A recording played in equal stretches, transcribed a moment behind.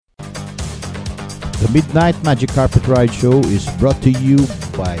The Midnight Magic Carpet Ride Show is brought to you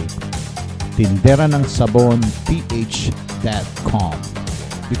by Tindera ng Sabon PH.com.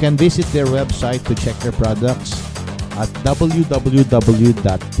 You can visit their website to check their products at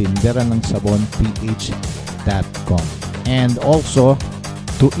www.tinderanangsabonph.com and also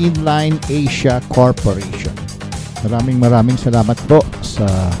to Inline Asia Corporation. Maraming salamat po sa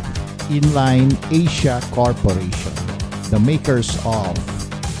Inline Asia Corporation, the makers of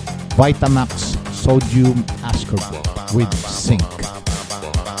Vitamax Sodium Ascorbate with zinc.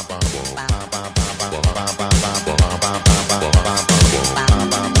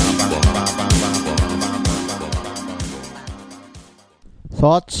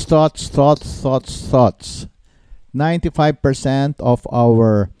 Thoughts. 95% of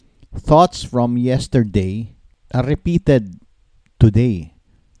our thoughts from yesterday are repeated today.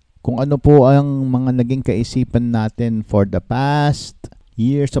 Kung ano po ang mga naging kaisipan natin for the past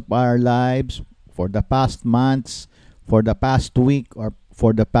years of our lives, for the past months, for the past week, or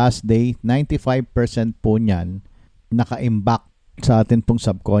for the past day, 95% po niyan naka-imbak sa atin pong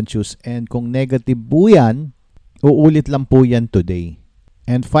subconscious. And kung negative po yan, uulit lang po yan today.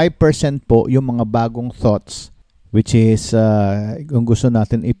 And 5% po yung mga bagong thoughts, which is kung gusto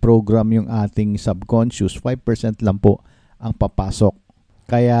natin i-program yung ating subconscious, 5% lang po ang papasok.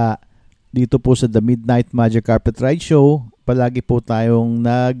 Kaya dito po sa The Midnight Magic Carpet Ride Show, palagi po tayong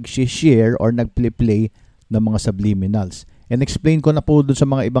nag-share or nag-play ng mga subliminals. And explain ko na po dun sa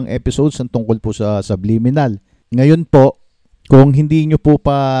mga ibang episodes ang tungkol po sa subliminal. Ngayon po, kung hindi nyo po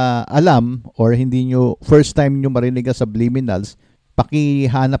pa alam or hindi nyo first time nyo marinig ang subliminals,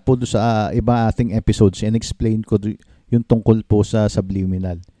 pakihanap po doon sa iba ating episodes and explain ko yung tungkol po sa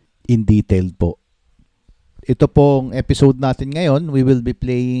subliminal in detail po. Ito pong episode natin ngayon, we will be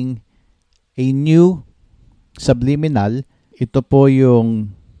playing a new subliminal. Ito po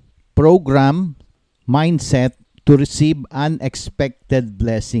yung program, mindset to receive unexpected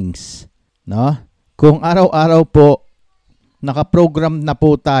blessings. No? Kung araw-araw po nakaprogram na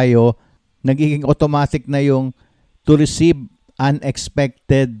po tayo, nagiging automatic na yung to receive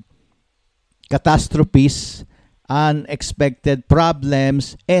unexpected catastrophes, unexpected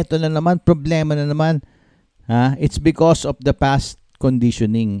problems. Eto na naman, problema na naman. It's because of the past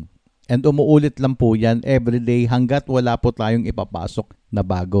conditioning. And umuulit lang po yan everyday hanggat wala po tayong ipapasok na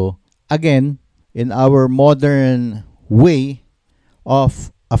bago. Again, in our modern way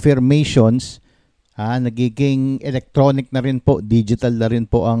of affirmations, nagiging electronic na rin po, digital na rin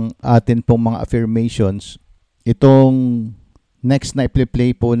po ang atin pong mga affirmations. Itong next na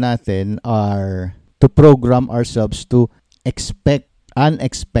i-play po natin are to program ourselves to expect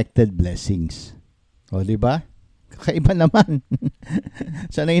unexpected blessings. O, di ba? Kakaiba naman.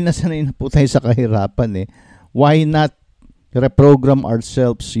 sanay na po tayo sa kahirapan eh. Why not reprogram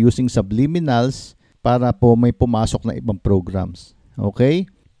ourselves using subliminals para po may pumasok na ibang programs?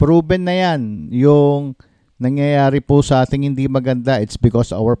 Okay? Proven na yan. Yung nangyayari po sa ating hindi maganda, it's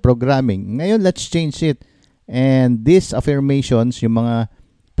because of our programming. Ngayon, let's change it. And these affirmations, yung mga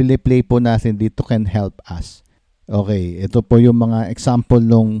play po natin dito can help us. Okay, ito po yung mga example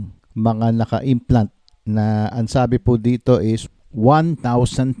ng mga naka-implant na ang sabi po dito is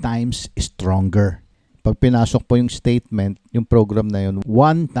 1,000 times stronger. Pag pinasok po yung statement, yung program na yun,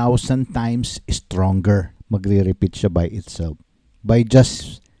 1,000 times stronger. Magre-repeat siya by itself. By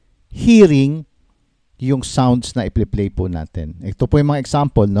just hearing yung sounds na i-play po natin. Ito po yung mga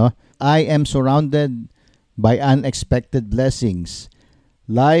example, no? I am surrounded by unexpected blessings.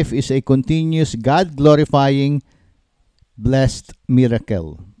 Life is a continuous God-glorifying blessed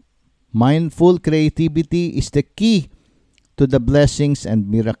miracle. Mindful creativity is the key to the blessings and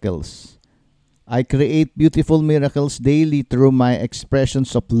miracles. I create beautiful miracles daily through my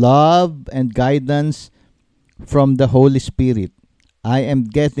expressions of love and guidance from the Holy Spirit. I am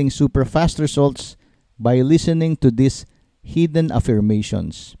getting super fast results by listening to these hidden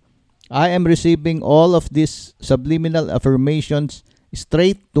affirmations. I am receiving all of these subliminal affirmations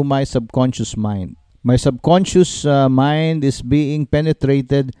straight to my subconscious mind. My subconscious mind is being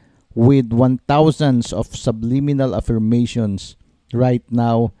penetrated with 1,000s of subliminal affirmations right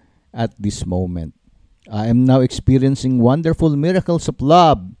now at this moment. I am now experiencing wonderful miracles of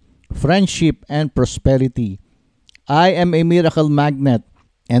love, friendship, and prosperity. I am a miracle magnet,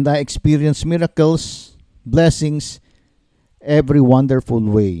 and I experience miracles, blessings, every wonderful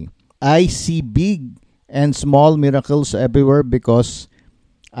way. I see big and small miracles everywhere because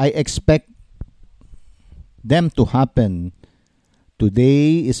I expect them to happen.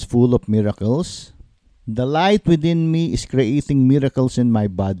 Today is full of miracles. The light within me is creating miracles in my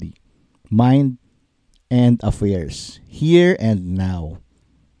body, mind, and affairs, here and now.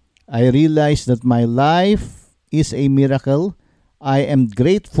 I realize that my life is a miracle. I am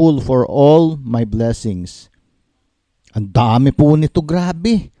grateful for all my blessings. Ang dami po nito,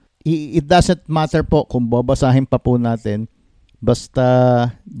 grabe. It doesn't matter po kung babasahin pa po natin.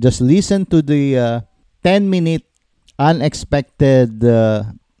 Basta just listen to the 10-minute unexpected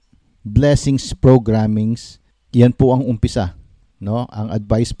blessings programmings. Yan po ang umpisa. No? Ang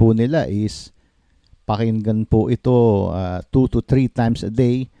advice po nila is pakinggan po ito 2 to 3 times a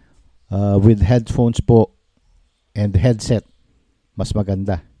day with headphones po and headset. Mas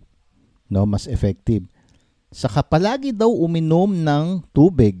maganda. No? Mas effective. Saka palagi daw uminom ng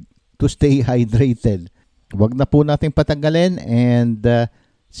tubig to stay hydrated. Huwag na po natin patagalin and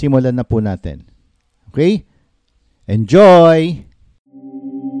simulan na po natin. Okay? Enjoy!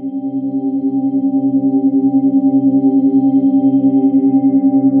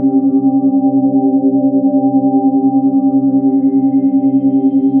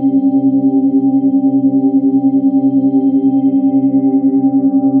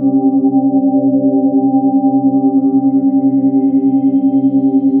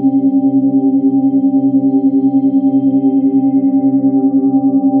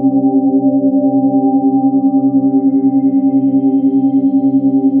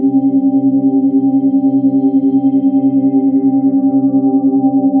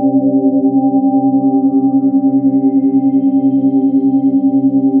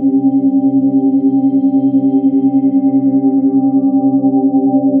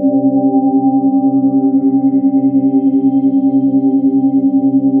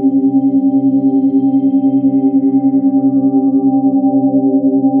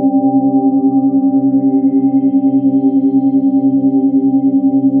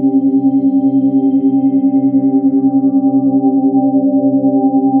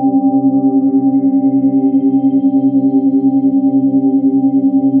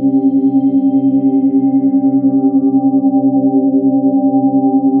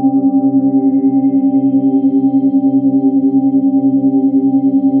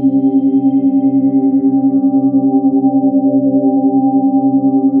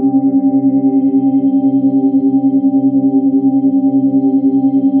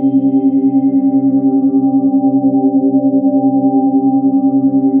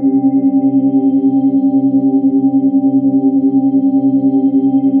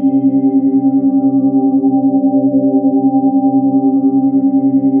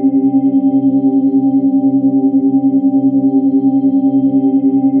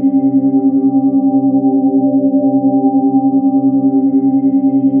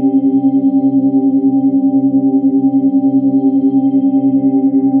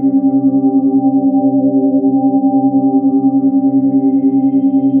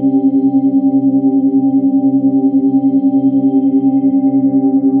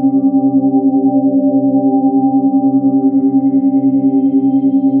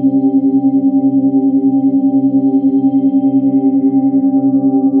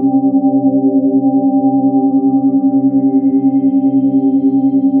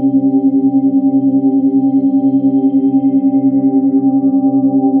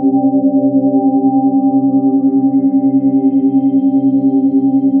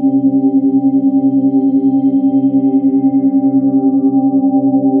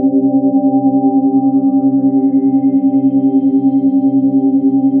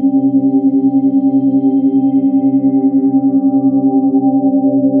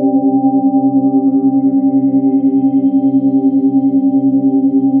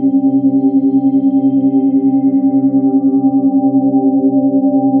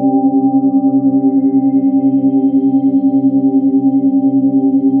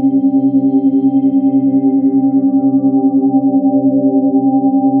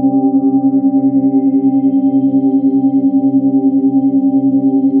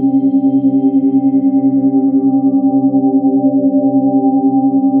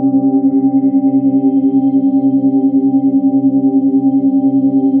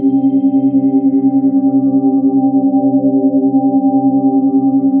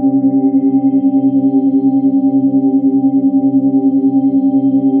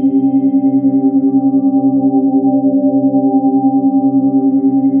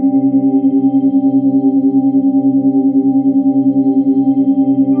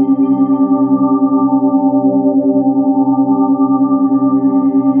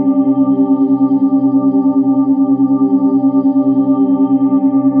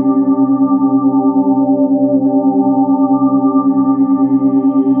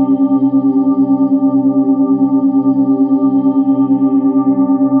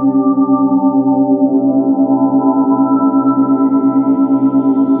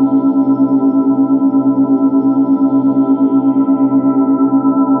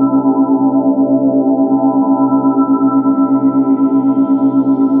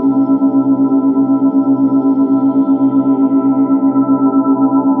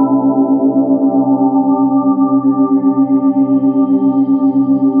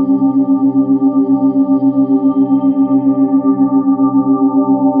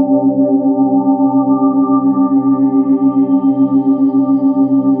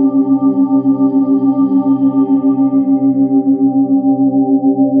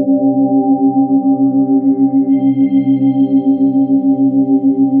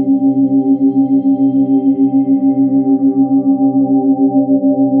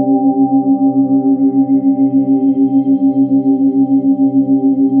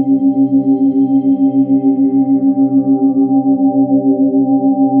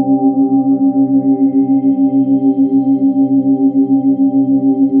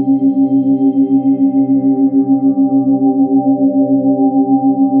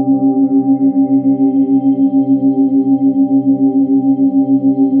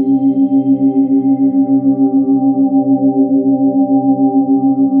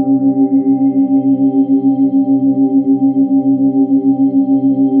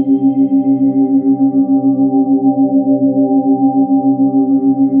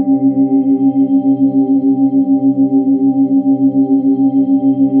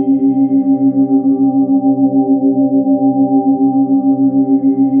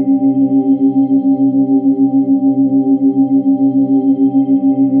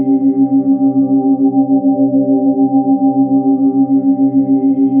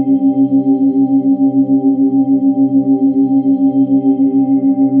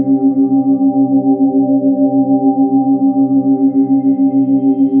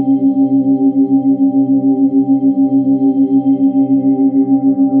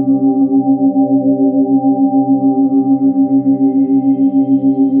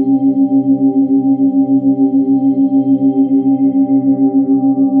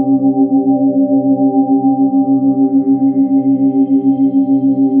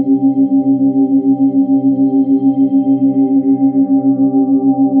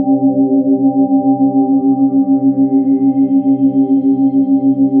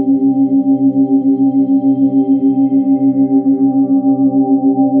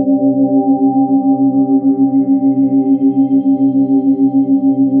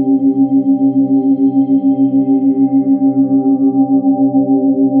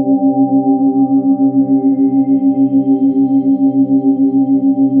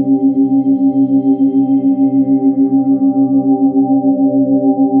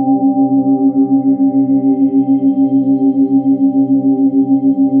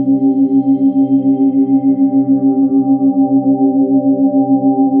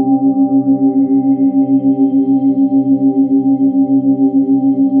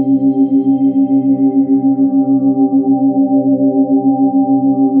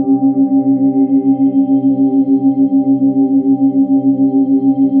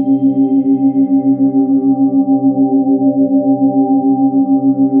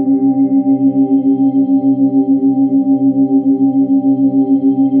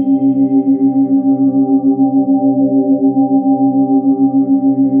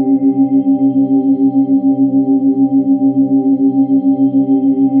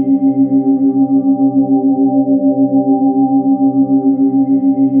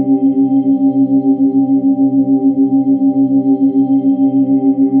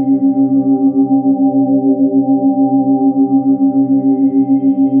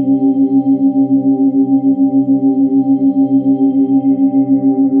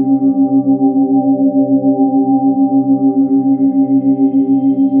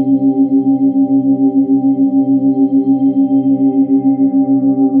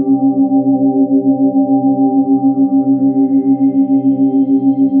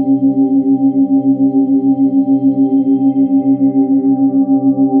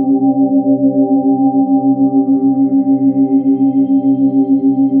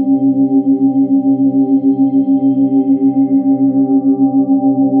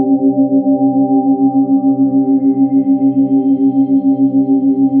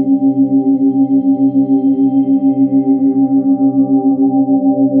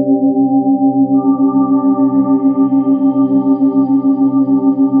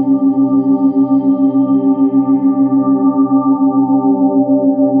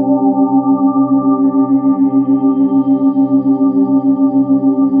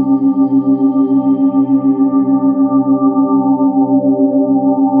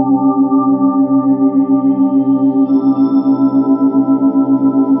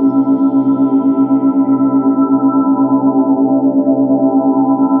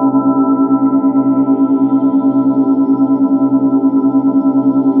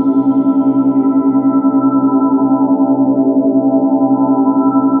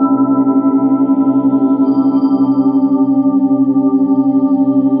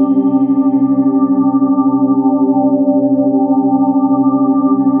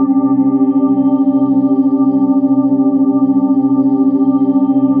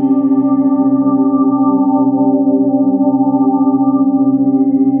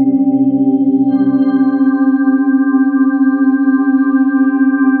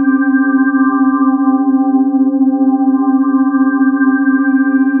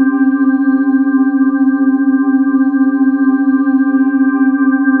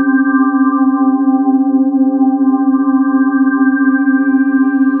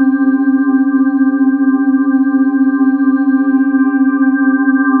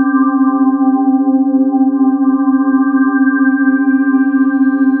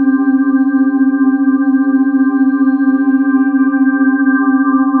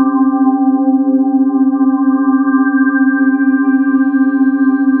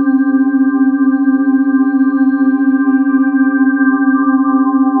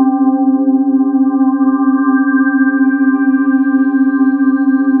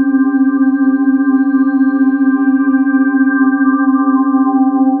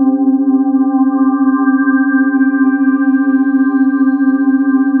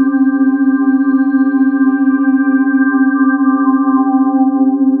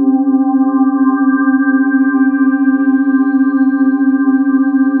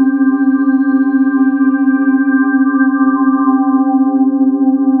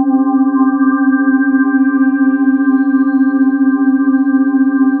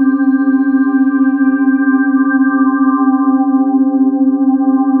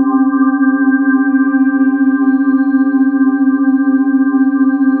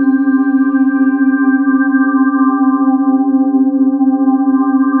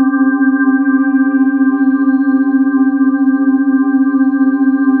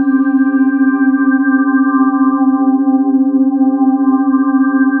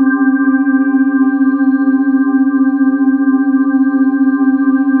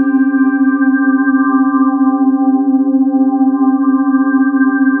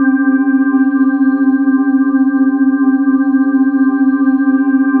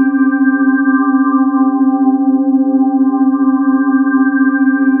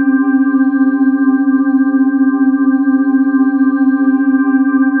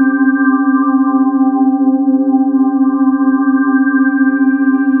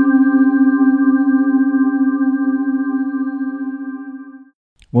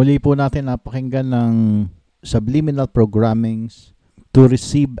 Muli po natin napakinggan ng Subliminal Programmings to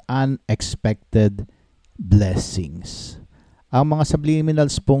receive unexpected blessings. Ang mga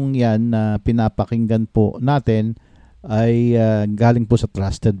subliminals pong yan na pinapakinggan po natin ay galing po sa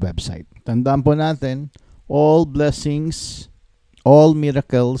trusted website. Tandaan po natin, all blessings, all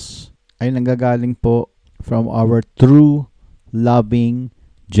miracles ay nanggagaling po from our true, loving,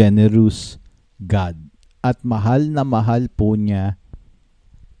 generous God. At mahal na mahal po niya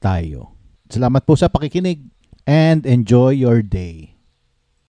tayo. Salamat po sa pakikinig and enjoy your day.